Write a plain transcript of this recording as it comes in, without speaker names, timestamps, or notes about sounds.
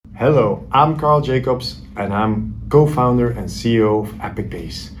Hello, I'm Carl Jacobs and I'm co-founder and CEO of Epic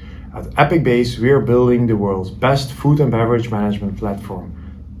Base. At Epic Base, we are building the world's best food and beverage management platform.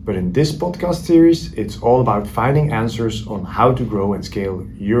 But in this podcast series, it's all about finding answers on how to grow and scale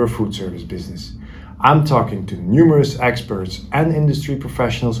your food service business. I'm talking to numerous experts and industry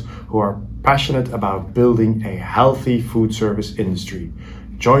professionals who are passionate about building a healthy food service industry.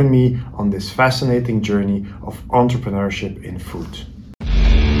 Join me on this fascinating journey of entrepreneurship in food.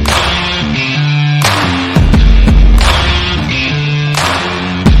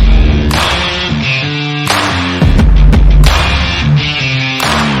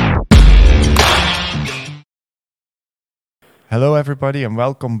 Hello everybody and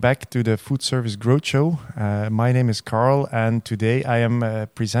welcome back to the Food Service Growth Show. My name is Carl and today I am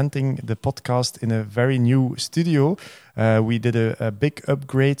presenting the podcast in a very new studio. We did a big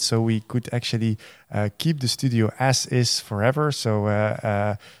upgrade so we could actually keep the studio as is forever. So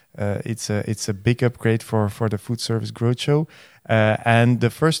it's a big upgrade for the Food Service Growth Show. And the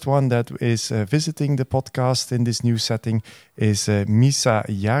first one that is visiting the podcast in this new setting is Miisa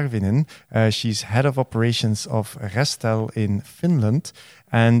Järvinen. She's head of operations of Restel in Finland.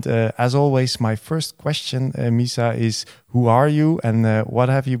 And as always, my first question, Miisa, is who are you and what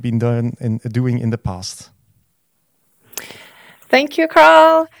have you been doing in the past? Thank you,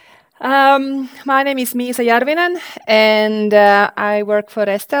 Carl. My name is Miisa Järvinen and I work for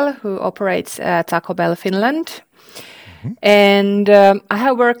Restel, who operates Taco Bell Finland. And I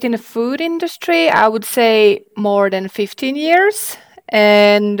have worked in the food industry, I would say more than 15 years,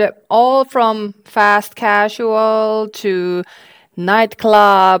 and all from fast casual to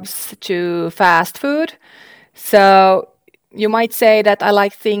nightclubs to fast food. So you might say that I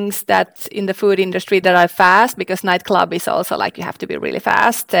like things that in the food industry that are fast, because nightclub is also like you have to be really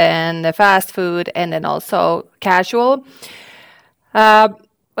fast, and the fast food, and then also casual. But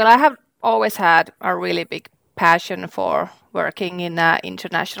I have always had a really big passion for working in an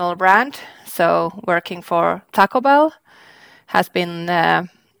international brand. So working for Taco Bell has been, I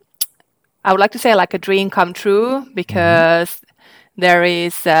would like to say, like a dream come true, because there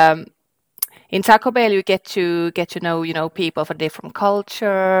is in Taco Bell you get to know people from different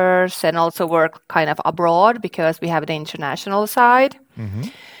cultures and also work kind of abroad because we have the international side.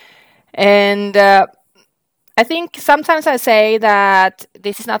 And I think sometimes I say that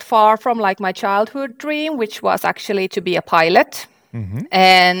this is not far from like my childhood dream, which was actually to be a pilot.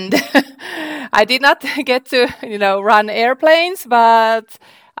 And I did not get to, run airplanes, but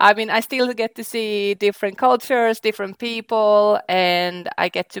I mean, I still get to see different cultures, different people, and I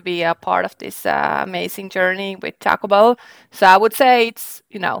get to be a part of this amazing journey with Taco Bell. So I would say it's,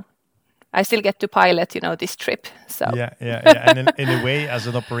 I still get to pilot, this trip. So yeah. And in a way, as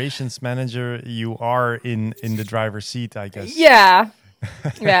an operations manager, you are in the driver's seat, I guess. Yeah.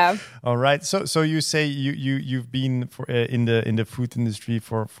 All right. So you say you've been in the food industry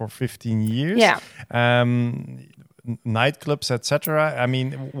for 15 years. Yeah. Nightclubs, etc. I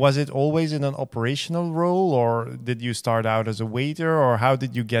mean, was it always in an operational role, or did you start out as a waiter, or how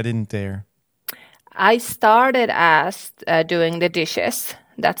did you get in there? I started as doing the dishes.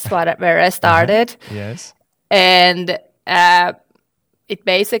 That's where I started. Yes. And it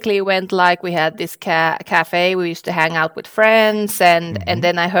basically went like we had this cafe. We used to hang out with friends. And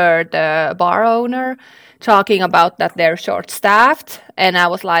then I heard the bar owner talking about that they're short-staffed. And I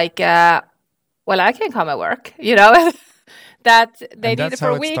was like, well, I can come and work, that they need it for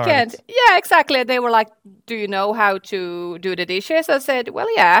a weekend. Yeah, exactly. They were like, do you know how to do the dishes? I said, well,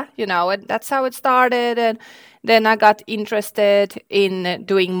 yeah, and that's how it started. And then I got interested in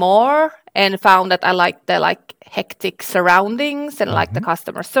doing more and found that I liked the hectic surroundings and like the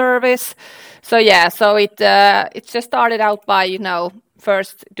customer service. So yeah, so it just started out by,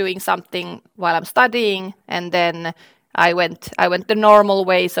 first doing something while I'm studying, and then I went the normal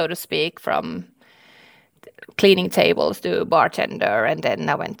way, so to speak, from cleaning tables to bartender, and then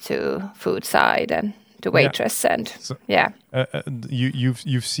I went to food side and to waitress, and so, yeah.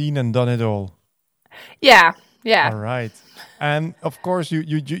 You've seen and done it all. Yeah. All right. And of course,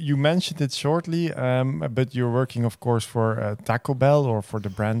 you mentioned it shortly, but you're working, of course, for Taco Bell, or for the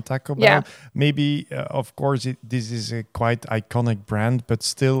brand Taco Bell. Yeah. Maybe, of course, this is a quite iconic brand, but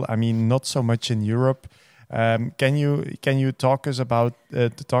still, I mean, not so much in Europe. Can you talk to us about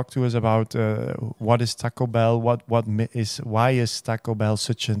what is Taco Bell? Why is Taco Bell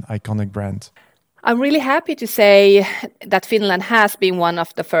such an iconic brand? I'm really happy to say that Finland has been one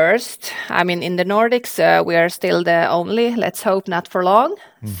of the first. I mean, in the Nordics, we are still the only. Let's hope not for long.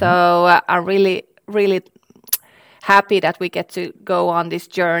 So I'm really happy that we get to go on this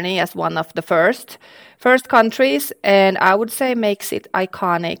journey as one of the first countries. And I would say makes it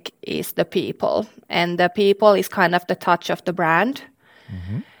iconic is the people. And the people is kind of the touch of the brand.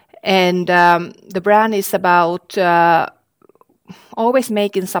 And the brand is about always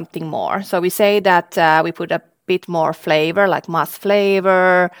making something more. So we say that we put a bit more flavor, like mass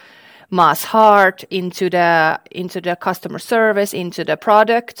flavor, mass heart into the customer service, into the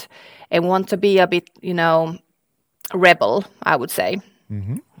product, and want to be a bit, rebel, I would say.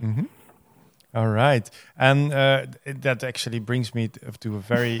 All right, and that actually brings me to a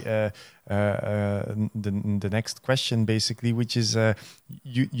very the next question, basically, which is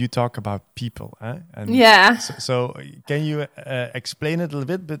you talk about people, and yeah. So can you explain it a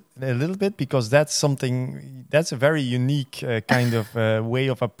little bit, because that's a very unique kind of way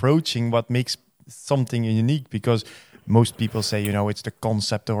of approaching what makes something unique. Because most people say it's the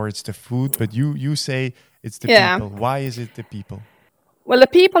concept or it's the food, but you say it's the people. Why is it the people? Well, the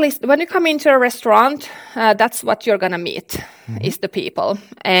people is when you come into a restaurant, that's what you're gonna meet is the people,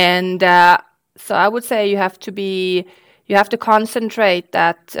 and so I would say you have to concentrate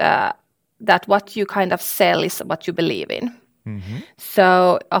that what you kind of sell is what you believe in.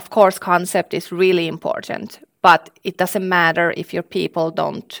 So of course, concept is really important, but it doesn't matter if your people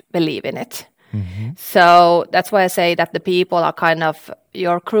don't believe in it. So that's why I say that the people are kind of,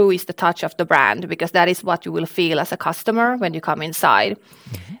 your crew is the touch of the brand, because that is what you will feel as a customer when you come inside.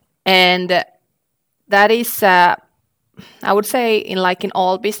 And that is, I would say, in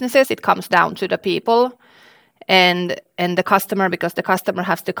all businesses, it comes down to the people and the customer, because the customer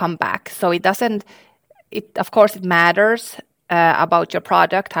has to come back. So of course it matters about your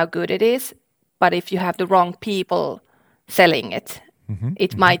product, how good it is, but if you have the wrong people selling it,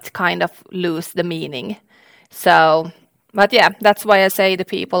 it might kind of lose the meaning. So, but yeah, that's why I say the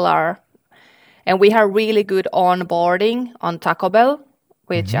people are, and we have really good onboarding on Taco Bell,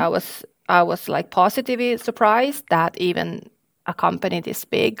 which I was positively surprised that even a company this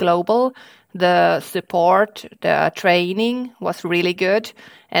big, global, the support, the training was really good,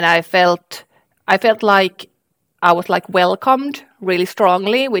 and I felt like I was welcomed really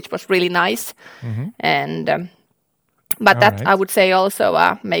strongly, which was really nice, and. But that, I would say,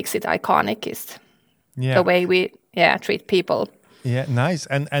 also makes it iconic is the way we treat people. Yeah, nice.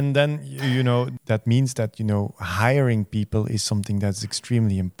 And then, that means that, hiring people is something that's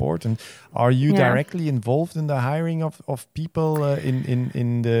extremely important. Are you directly involved in the hiring of people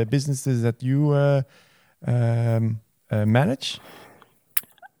in the businesses that you manage?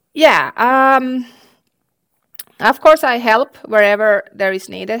 Yeah. Of course, I help wherever there is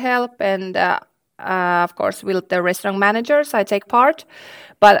needed help, and of course, with the restaurant managers, I take part.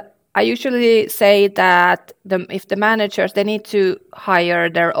 But I usually say that if the managers, they need to hire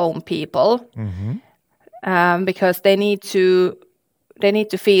their own people, because they need to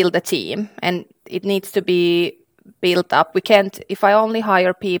feel the team, and it needs to be built up. We can't. If I only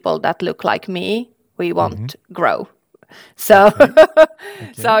hire people that look like me, we won't grow. So,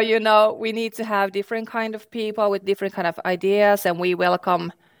 so we need to have different kind of people with different kind of ideas, and we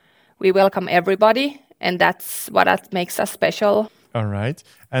welcome everybody, and that's what makes us special. All right.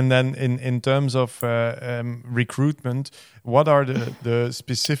 And then in terms of recruitment, what are the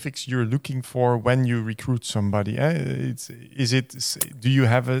specifics you're looking for when you recruit somebody? Do you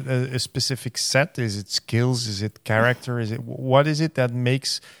have a specific set? Is it skills? Is it character? What is it that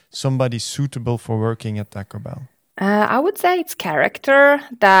makes somebody suitable for working at Taco Bell? I would say it's character,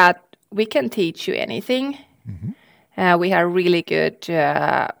 that we can teach you anything. We have really good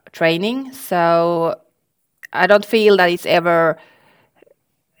training, so I don't feel that it's ever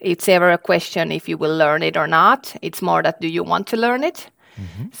a question if you will learn it or not. It's more that do you want to learn it?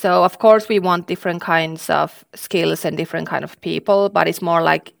 So of course we want different kinds of skills and different kind of people, but it's more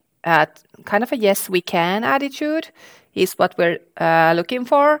like kind of a yes we can attitude is what we're looking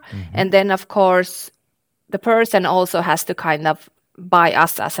for. And then of course the person also has to kind of buy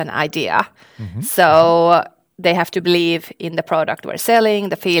us as an idea. So they have to believe in the product we're selling,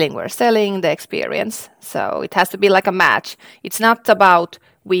 the feeling we're selling, the experience. So it has to be like a match. It's not about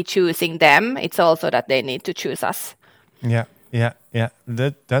we choosing them. It's also that they need to choose us. Yeah.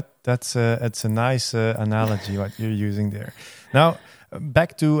 That's a nice analogy what you're using there. Now,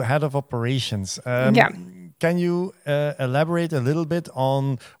 back to head of operations. Can you elaborate a little bit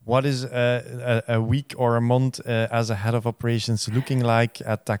on what is a week or a month as a head of operations looking like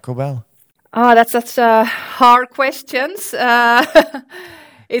at Taco Bell? Oh, that's such hard questions.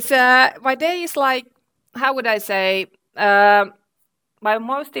 It's my day is like, how would I say? My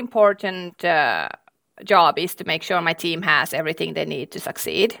most important job is to make sure my team has everything they need to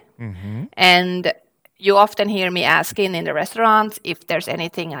succeed. And you often hear me asking in the restaurants if there's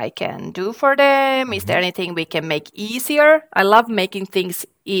anything I can do for them. Is there anything we can make easier? I love making things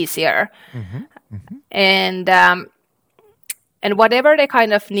easier. And whatever they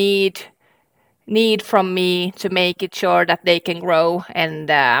kind of need from me to make it sure that they can grow. And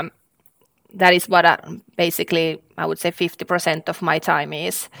that is what basically I would say 50% of my time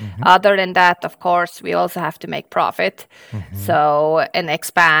is. Other than that, of course, we also have to make profit, and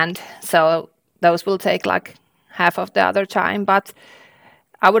expand. So those will take like half of the other time. But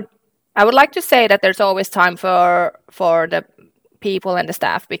I would like to say that there's always time for the people and the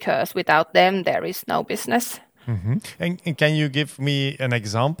staff, because without them there is no business. And can you give me an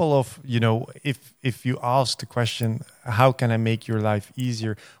example of, if you ask the question, how can I make your life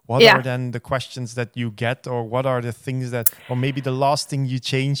easier? What are then the questions that you get, or what are the things that, or maybe the last thing you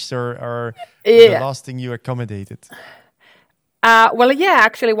changed, or the last thing you accommodated?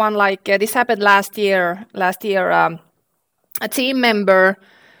 Actually one this happened last year. A team member,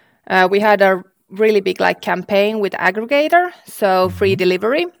 we had a really big campaign with aggregator, so free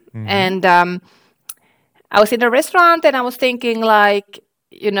delivery. And I was in a restaurant and I was thinking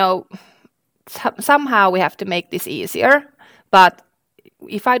somehow we have to make this easier. But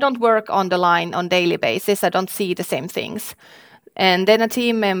if I don't work on the line on daily basis, I don't see the same things. And then a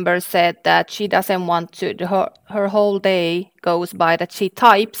team member said that she doesn't want to, her whole day goes by that she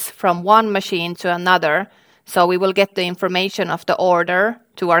types from one machine to another. So we will get the information of the order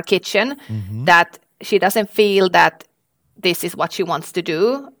to our kitchen, that she doesn't feel that this is what she wants to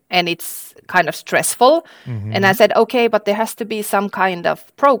do. And it's kind of stressful. And I said, okay, but there has to be some kind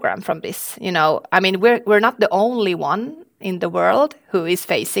of program from this. I mean, we're not the only one in the world who is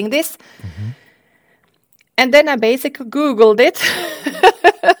facing this. And then I basically Googled it.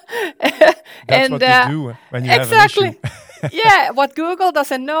 That's what you do when you have an issue. Yeah, what Google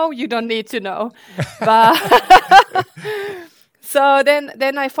doesn't know, you don't need to know. But so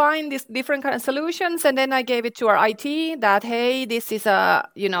then I find these different kind of solutions, and then I gave it to our IT that, hey, this is I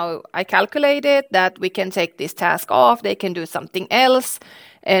calculated that we can take this task off, they can do something else,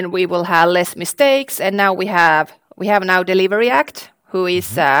 and we will have less mistakes. And now we have now Delivery Act, who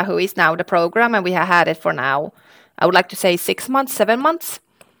is now the program, and we have had it for now, I would like to say 6 months, 7 months.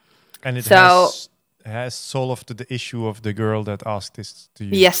 And it has solved the issue of the girl that asked this to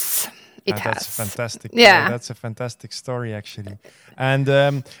you. Yes, it has. That's fantastic. Yeah, that's a fantastic story, actually. And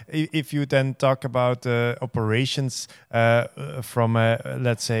if you then talk about operations from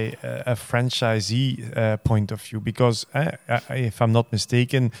let's say a franchisee point of view, because if I'm not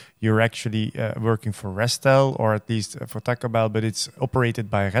mistaken, you're actually working for Restel, or at least for Taco Bell, but it's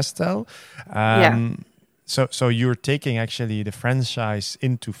operated by Restel. So you're taking actually the franchise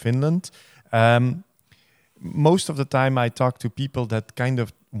into Finland. Most of the time I talk to people that kind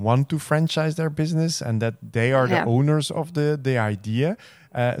of want to franchise their business and that they are the owners of the idea.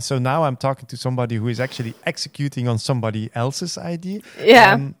 So now I'm talking to somebody who is actually executing on somebody else's idea.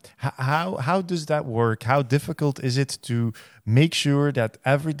 How does that work? How difficult is it to make sure that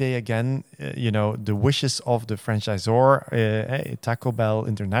every day again, the wishes of the franchisor, Taco Bell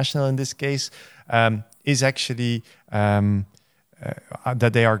International in this case, is actually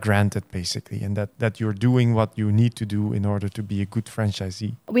that they are granted, basically, and that you're doing what you need to do in order to be a good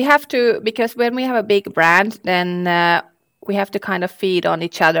franchisee? We have to, because when we have a big brand, then we have to kind of feed on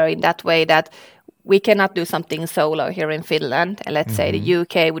each other in that way that we cannot do something solo here in Finland. And let's say the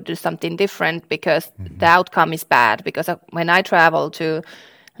UK would do something different, because the outcome is bad. Because when I travel to,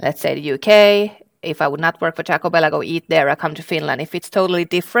 let's say, the UK, if I would not work for Taco Bell, I go eat there, I come to Finland. If it's totally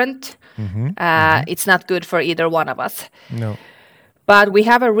different, it's not good for either one of us. No. But we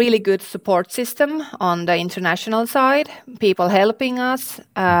have a really good support system on the international side. People helping us,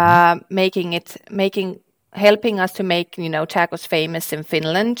 helping us to make tacos famous in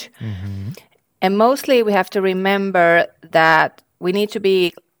Finland. And mostly we have to remember that we need to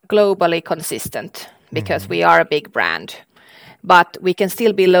be globally consistent, because we are a big brand, but we can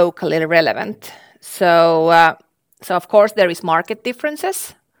still be locally relevant. So of course there is market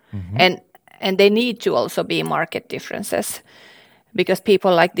differences, and they need to also be market differences, because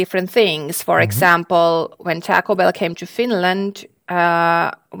people like different things. For example, when Taco Bell came to Finland,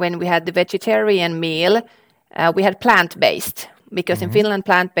 when we had the vegetarian meal, we had plant-based, because in Finland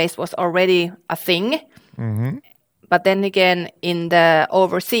plant-based was already a thing. But then again, in the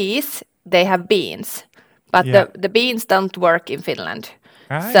overseas, they have beans. But the beans don't work in Finland.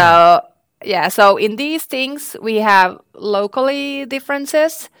 So in these things, we have locally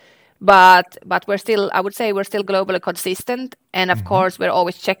differences. But we're still, I would say, we're still globally consistent, and of course we're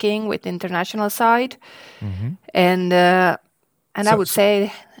always checking with the international side, and I would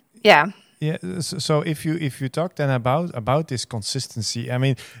say, Yeah. So if you talk then about this consistency, I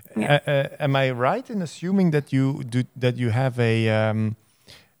mean, am I right in assuming that you have a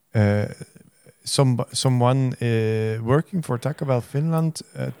someone working for Taco Bell Finland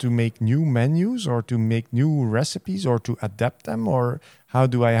to make new menus or to make new recipes or to adapt them, or how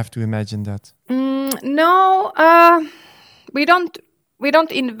do I have to imagine that? No, we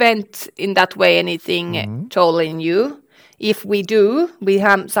don't invent in that way anything totally new. If we do, we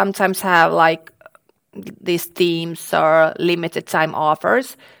sometimes have like these themes or limited time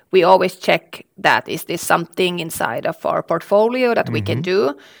offers. We always check that is this something inside of our portfolio that we can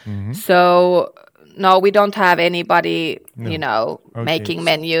do. So no, we don't have anybody, making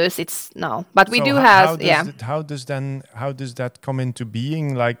menus. But we do have, How does that come into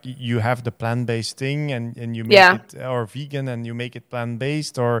being? Like you have the plant-based thing, and you make it, or vegan, and you make it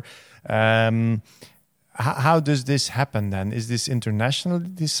plant-based, or how does this happen then? Is this internationally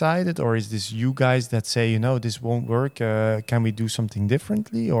decided, or is this you guys that say, this won't work? Can we do something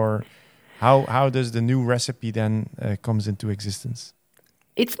differently, or how does the new recipe then comes into existence?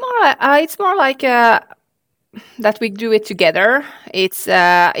 It's more like that we do it together. It's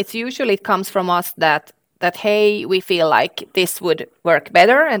usually it comes from us that hey, we feel like this would work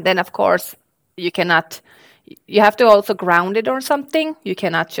better, and then of course you have to also ground it or something. You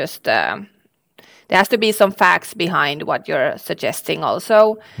cannot just there has to be some facts behind what you're suggesting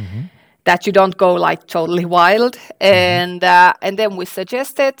also, that you don't go like totally wild. And then we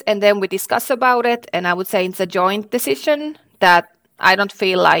suggest it, and then we discuss about it. And I would say it's a joint decision that I don't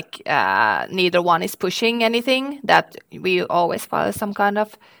feel like neither one is pushing anything, that we always follow some kind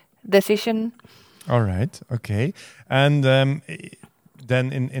of decision. All right. Okay. And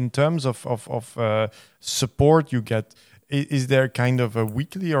then in terms of support you get, is there kind of a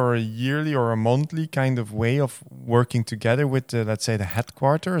weekly or a yearly or a monthly kind of way of working together with, let's say, the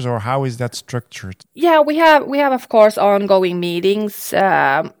headquarters, or how is that structured? Yeah, we have of course ongoing meetings,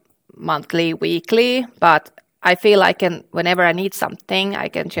 monthly, weekly, but I feel like whenever I need something, I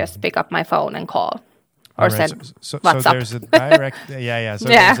can just pick up my phone and call or send WhatsApp. So there's a direct,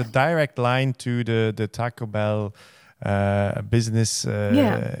 there's a direct line to the Taco Bell business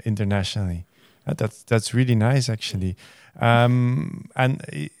internationally. That's really nice, actually. In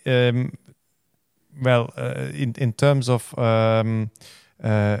terms of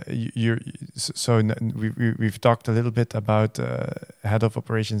we've talked a little bit about head of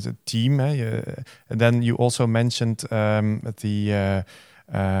operations, a team, and then you also mentioned the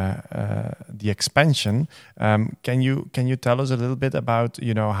expansion. Can you tell us a little bit about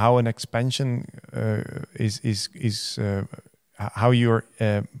how an expansion is how you're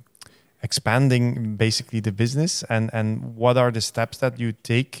expanding basically the business, and what are the steps that you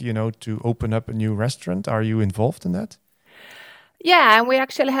take to open up a new restaurant? Are you involved in that? Yeah, and we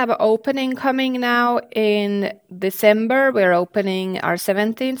actually have an opening coming now in December. We're opening our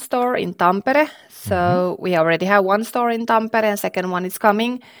 17th store in Tampere. So we already have one store in Tampere, and second one is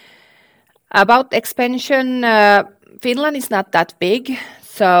coming. About expansion, Finland is not that big,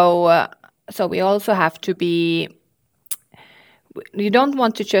 so we also have to be. You don't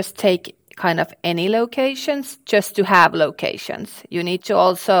want to just take kind of any locations just to have locations. You need to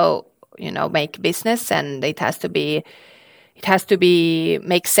also, make business, and it has to be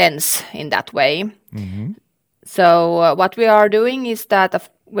make sense in that way. So what we are doing is that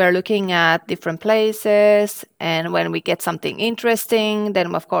we're looking at different places, and when we get something interesting,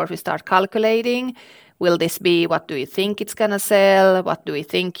 then of course we start calculating. Will this be? What do you think it's gonna sell? What do we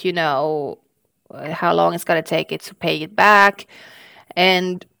think? How long it's gonna take it to pay it back,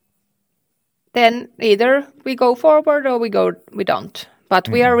 and then either we go forward or we don't. But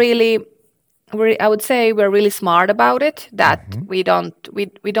we are really, I would say we're really smart about it. That we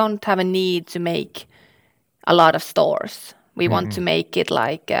don't have a need to make a lot of stores. We want to make it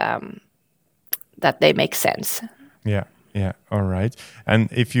like that they make sense. Yeah. All right. And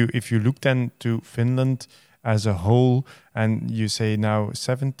if you look then to Finland as a whole, and you say now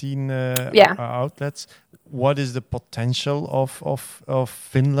 17 outlets, what is the potential of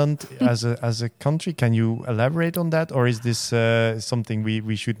Finland as a country? Can you elaborate on that, or is this something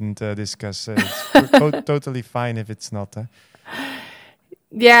we shouldn't discuss? It's totally fine if it's not.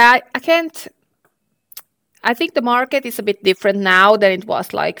 Yeah, I can't. I think the market is a bit different now than it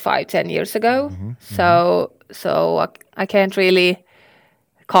was like 5-10 years ago. So I can't really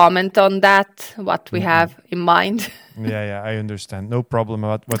comment on that, what we have in mind. Yeah, I understand. No problem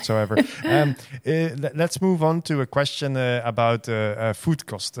whatsoever. Let's move on to a question about food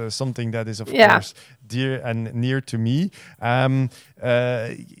cost, something that is, of course, dear and near to me. Can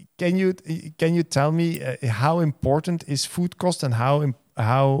you tell me how important is food cost, and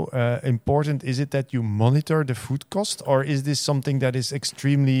important is it that you monitor the food cost, or is this something that is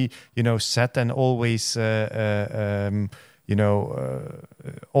extremely, set and always,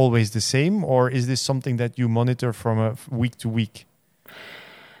 always the same, or is this something that you monitor from a week to week?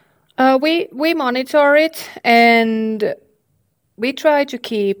 We monitor it, and we try to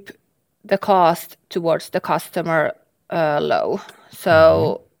keep the cost towards the customer low.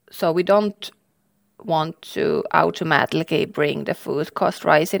 So we don't want to automatically bring the food cost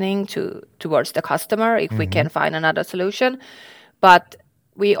rising towards the customer if we can find another solution. But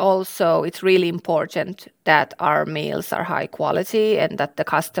it's really important that our meals are high quality and that the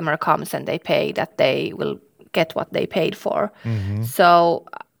customer comes and they pay, that they will get what they paid for. So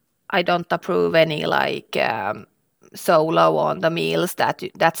I don't approve any so low on the meals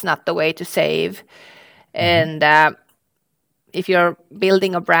that's not the way to save. And if you're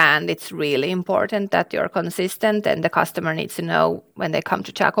building a brand, it's really important that you're consistent, and the customer needs to know when they come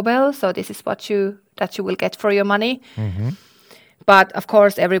to Taco Bell. So this is what you will get for your money. But of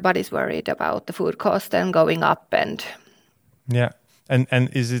course, everybody's worried about the food cost and going up. And and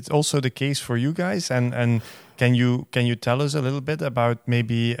is it also the case for you guys? And can you tell us a little bit about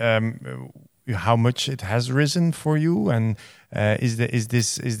maybe how much it has risen for you, and is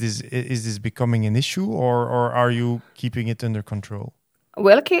this becoming an issue, or are you keeping it under control?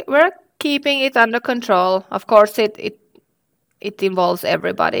 We're keeping it under control. Of course, it involves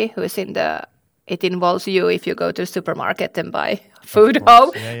everybody who is in the. It involves you if you go to the supermarket and buy food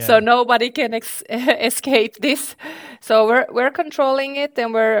home. So nobody can escape this. So we're controlling it,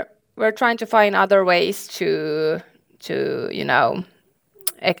 and we're trying to find other ways to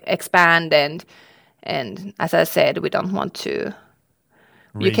expand, and as I said, we don't want to.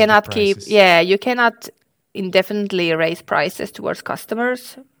 You cannot you cannot indefinitely raise prices towards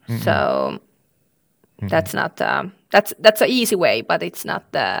customers. So that's not that's an easy way, but it's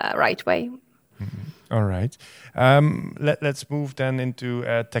not the right way. All right. Let's move then into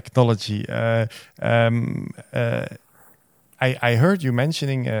technology. I heard you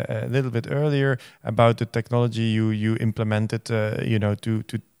mentioning a little bit earlier about the technology you implemented,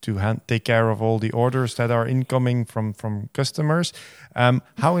 to take care of all the orders that are incoming from customers.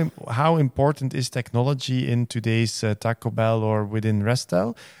 How important is technology in today's Taco Bell or within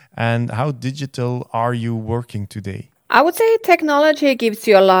Restel, and how digital are you working today? I would say technology gives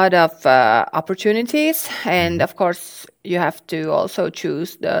you a lot of opportunities, and of course you have to also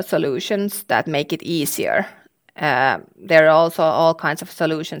choose the solutions that make it easier. There are also all kinds of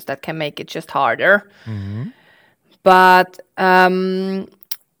solutions that can make it just harder. But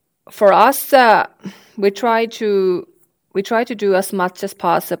for us, we try to do as much as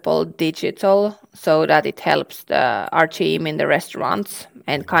possible digital, so that it helps our team in the restaurants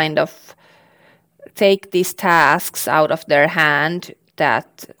and kind of take these tasks out of their hand,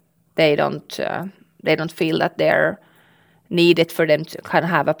 that they don't feel that they're needed for them to kind of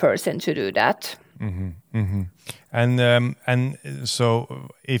have a person to do that. And so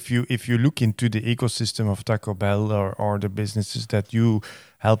if you look into the ecosystem of Taco Bell or the businesses that you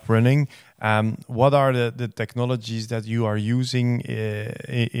help running, what are the technologies that you are using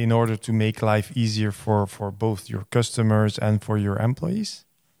in order to make life easier for both your customers and for your employees?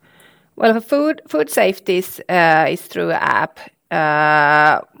 Well, food safety is through an app,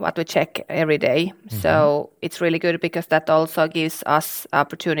 what we check every day. So it's really good, because that also gives us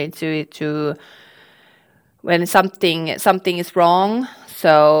opportunity to when something is wrong,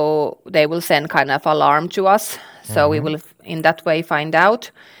 so they will send kind of alarm to us. So we will in that way find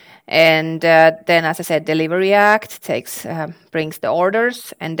out. And then, as I said, Delivery Act brings the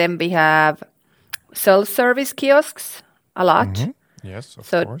orders, and then we have self-service kiosks a lot. Yes, of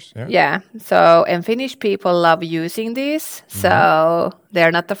course. Yeah. So, and Finnish people love using these. So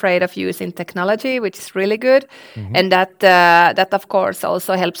they're not afraid of using technology, which is really good. And that of course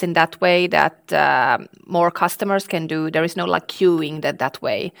also helps in that way, that more customers can do. There is no queuing that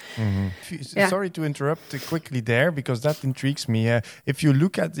way. Sorry to interrupt quickly there, because that intrigues me. If you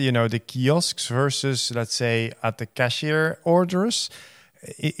look at the kiosks versus, let's say, at the cashier orders,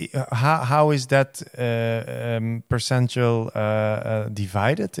 how is that percentual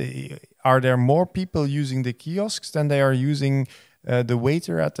divided? Are there more people using the kiosks than they are using the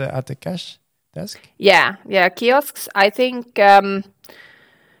waiter at the cash desk? Yeah. Kiosks. I think the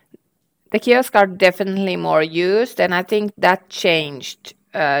kiosks are definitely more used, and I think that changed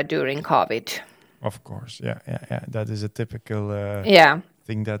during COVID. Of course, yeah. That is a typical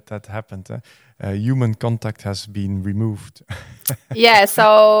thing that happened. Human contact has been removed.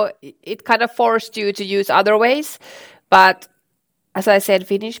 So it kind of forced you to use other ways. But as I said,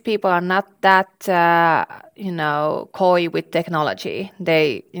 Finnish people are not that, coy with technology.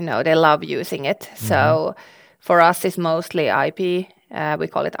 They love using it. So for us, it's mostly IP. We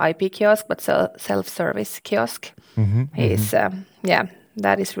call it IP kiosk, but self-service kiosk is,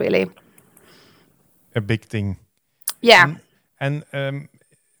 that is really a big thing. Yeah. And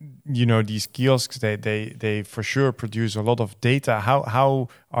these kiosks, they for sure produce a lot of data. How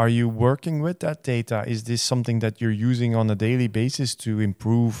are you working with that data? Is this something that you're using on a daily basis to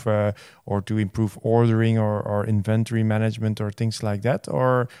improve ordering or inventory management or things like that?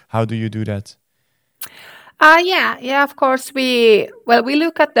 Or how do you do that? Of course, we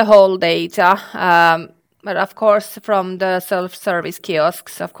look at the whole data. But of course, from the self-service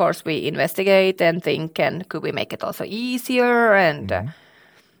kiosks, of course, we investigate and think, and could we make it also easier? And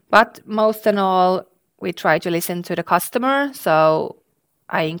but most in all, we try to listen to the customer. So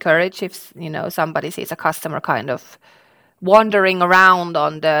I encourage if somebody sees a customer kind of wandering around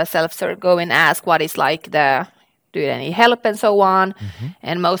on the self-serve, go and ask what is like do you need any help and so on.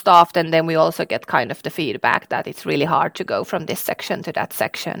 And most often then we also get kind of the feedback that it's really hard to go from this section to that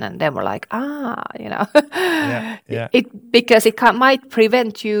section. And then we're like, because it might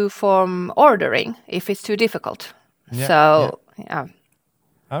prevent you from ordering if it's too difficult.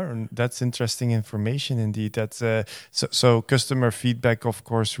 Oh, that's interesting information indeed. That's so customer feedback, of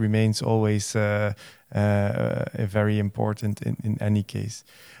course, remains always very important in any case.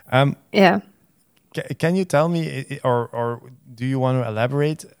 Can you tell me, or do you want to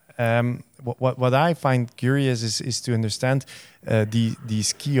elaborate? What I find curious is to understand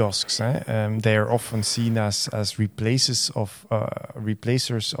these kiosks. They are often seen as replacers of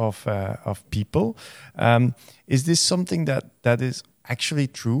people. Is this something that is actually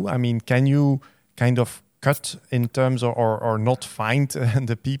true? I mean, can you kind of cut in terms or not find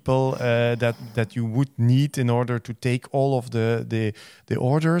the people that you would need in order to take all of the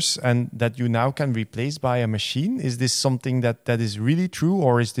orders and that you now can replace by a machine? Is this something that is really true,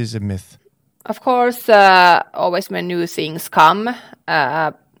 or is this a myth? Of course, always when new things come,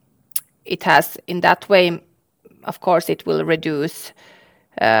 it has in that way, of course, it will reduce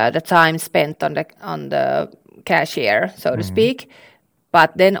the time spent on the cashier, so to speak.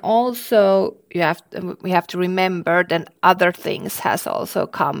 But then also we have to remember that other things has also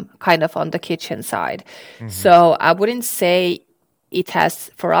come kind of on the kitchen side. So I wouldn't say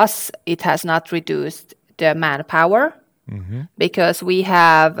for us, it has not reduced the manpower because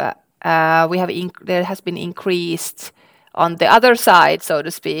there has been increased on the other side, so to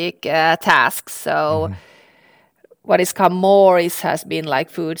speak, tasks. So what has come more has been like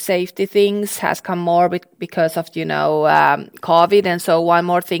food safety things has come more because of COVID, and so one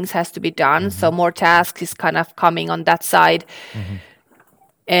more things has to be done. So more tasks is kind of coming on that side,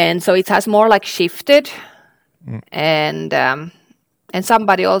 and so it has more like shifted, and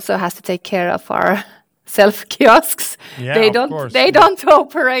somebody also has to take care of our self kiosks. Yeah, they don't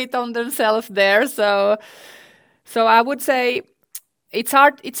operate on themselves there, so I would say. It's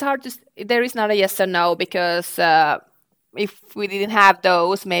hard to. There is not a yes or no because if we didn't have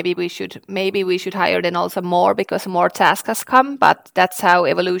those, maybe we should hire then also more because more tasks has come. But that's how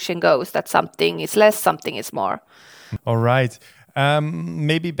evolution goes. That something is less, something is more. All right.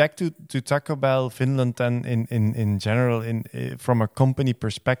 Maybe back to Taco Bell Finland and in general, from a company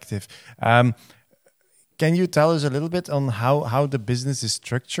perspective. Can you tell us a little bit on how the business is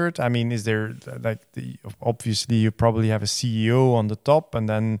structured? I mean, is there obviously you probably have a CEO on the top and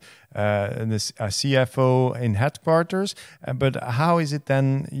then a CFO in headquarters, but how is it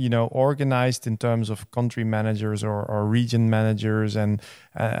then organized in terms of country managers or region managers, and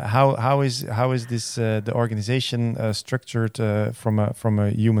how is this the organization structured from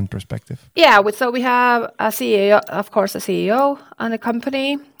a human perspective? Yeah, so we have a CEO, of course, a CEO on the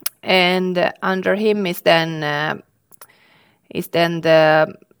company. And under him is then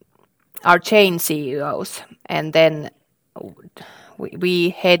our chain CEOs, and then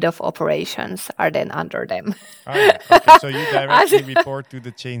we head of operations are then under them. Okay. So you directly report to the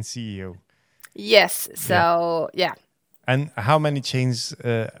chain CEO. Yes. So yeah. And how many chains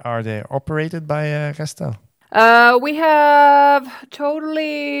are they operated by Restel? We have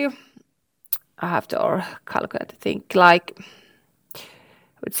totally. I have to calculate. I think like.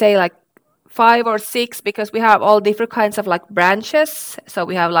 I would say like 5 or 6 because we have all different kinds of like branches. So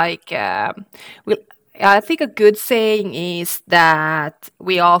we have like, I think a good saying is that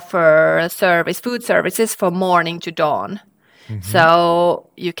we offer food services from morning to dawn. So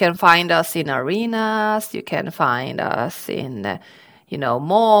you can find us in arenas, you can find us in,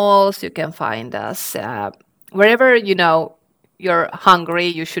 malls, you can find us wherever, you're hungry,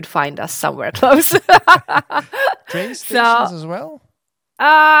 you should find us somewhere close. Train stations as well?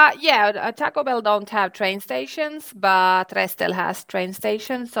 Taco Bell don't have train stations, but Restel has train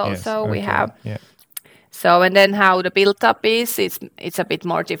stations also. Yes, okay, we have. Yeah. So, and then how the build-up is, it's a bit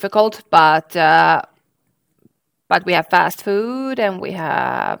more difficult, but we have fast food and we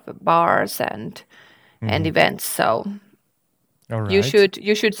have bars and events. So All right.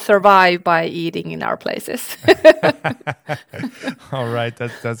 you should survive by eating in our places. All right,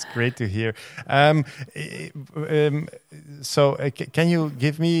 that's great to hear. Can you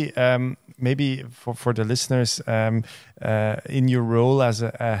give me maybe for the listeners in your role as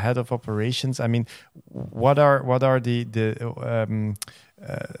a head of operations? I mean, what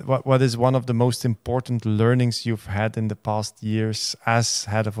is one of the most important learnings you've had in the past years as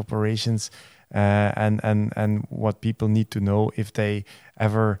head of operations? And what people need to know if they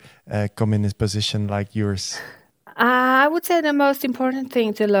ever come in a position like yours? I would say the most important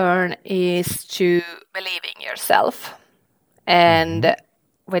thing to learn is to believe in yourself. And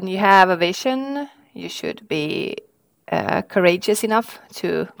when you have a vision, you should be courageous enough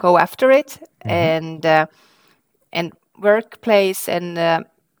to go after it. And workplace and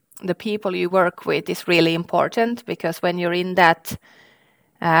the people you work with is really important, because when you're in that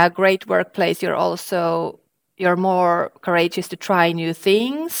great workplace, you're more courageous to try new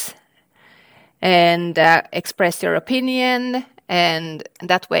things and express your opinion, and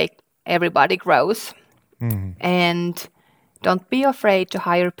that way everybody grows. And don't be afraid to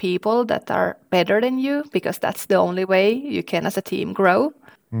hire people that are better than you, because that's the only way you can as a team grow.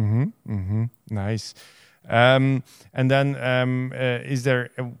 Nice. And then is there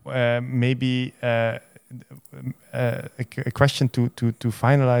maybe a question to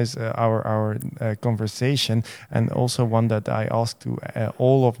finalize our conversation, and also one that I ask to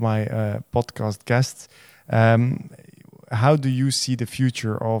all of my podcast guests? How do you see the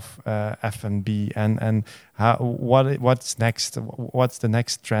future of F&B, and what's next? What's the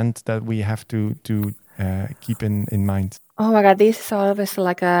next trend that we have to keep in mind? Oh my God, this is always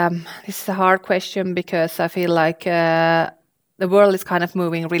this is a hard question, because I feel like the world is kind of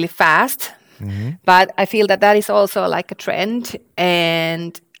moving really fast. But I feel that is also like a trend,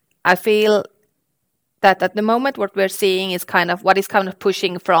 and I feel that at the moment what we're seeing is kind of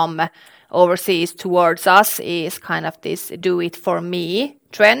pushing from overseas towards us is kind of this do it for me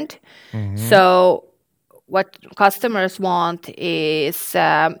trend. So what customers want is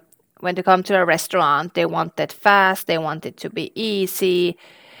when they come to a restaurant, they want it fast, they want it to be easy,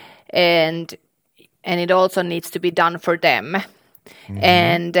 and it also needs to be done for them.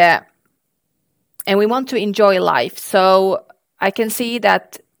 And we want to enjoy life. So I can see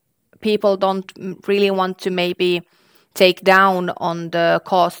that people don't really want to maybe take down on the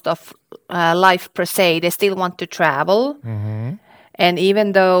cost of life per se. They still want to travel. And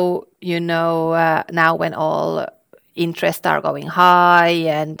even though, now when all interests are going high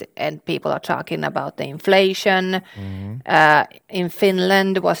and people are talking about the inflation, in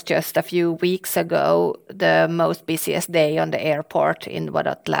Finland was just a few weeks ago the most busiest day on the airport in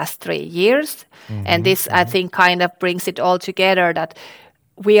the last 3 years. And this, I think, kind of brings it all together, that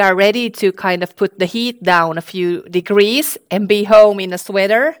we are ready to kind of put the heat down a few degrees and be home in a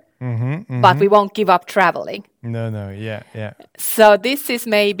sweater, but we won't give up traveling. Yeah. So this is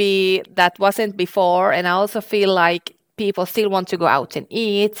maybe that wasn't before, and I also feel like people still want to go out and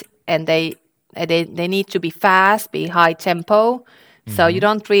eat, and they need to be fast, be high tempo. So you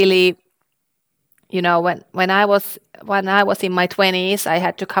don't really, when I was in my 20s, I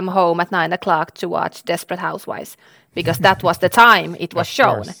had to come home at 9 o'clock to watch Desperate Housewives, because that was the time it was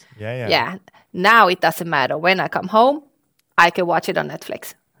shown. Yeah. Now it doesn't matter. When I come home, I can watch it on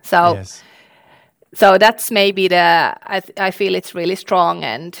Netflix. So. Yes. So that's maybe I feel it's really strong,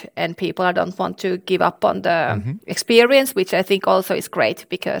 and people don't want to give up on the experience, which I think also is great,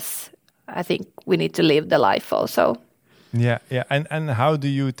 because I think we need to live the life also. Yeah. And how do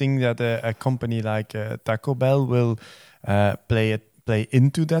you think that a company like Taco Bell will play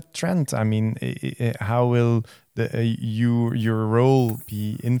into that trend? I mean, how will your role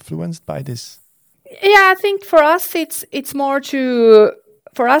be influenced by this? Yeah, I think for us it's more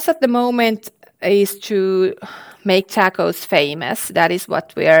for us at the moment is to make tacos famous. That is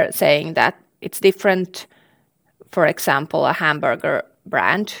what we are saying, that it's different, for example, a hamburger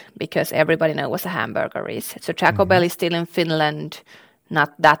brand, because everybody knows what a hamburger is. So Taco Bell is still in Finland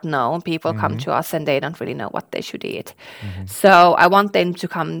not that known. People come to us and they don't really know what they should eat. So I want them to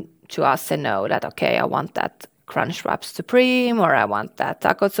come to us and know that, okay, I want that Crunchwrap Supreme, or I want that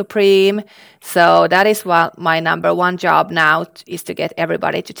Taco Supreme. So that is what my number one job now is, to get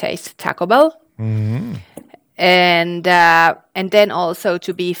everybody to taste Taco Bell. and then also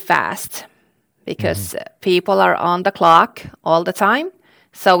to be fast, because people are on the clock all the time.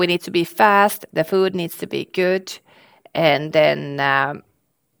 So we need to be fast. The food needs to be good, and then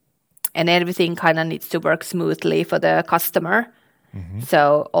and everything kind of needs to work smoothly for the customer.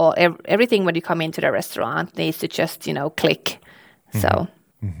 So everything when you come into the restaurant needs to just click. So.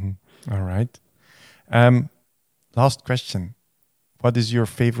 All right. Last question. What is your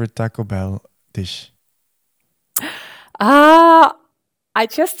favorite Taco Bell dish? I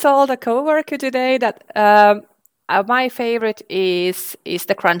just told a coworker today that my favorite is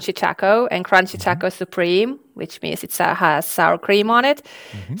the Crunchy Taco and Crunchy Taco Supreme, which means it has sour cream on it.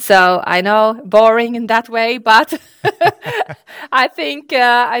 So I know, boring in that way, but I think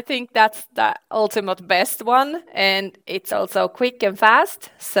that's the ultimate best one, and it's also quick and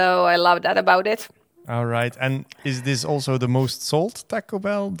fast. So I love that about it. All right. And is this also the most sold Taco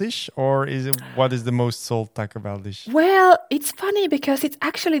Bell dish, or what is the most sold Taco Bell dish? Well, it's funny because it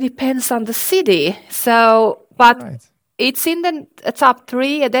actually depends on the city. So, but it's in the top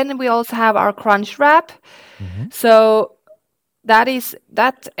 3, and then we also have our Crunch Wrap. So that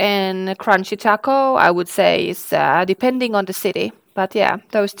and Crunchy Taco, I would say, is depending on the city. But yeah,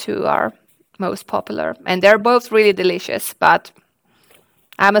 those 2 are most popular, and they're both really delicious. But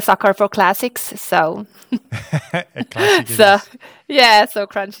I'm a sucker for classics, so a classic. So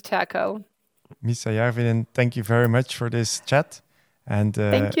Crunchy Taco. Misa Järvinen, thank you very much for this chat, and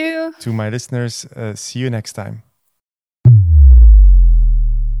thank you to my listeners. See you next time.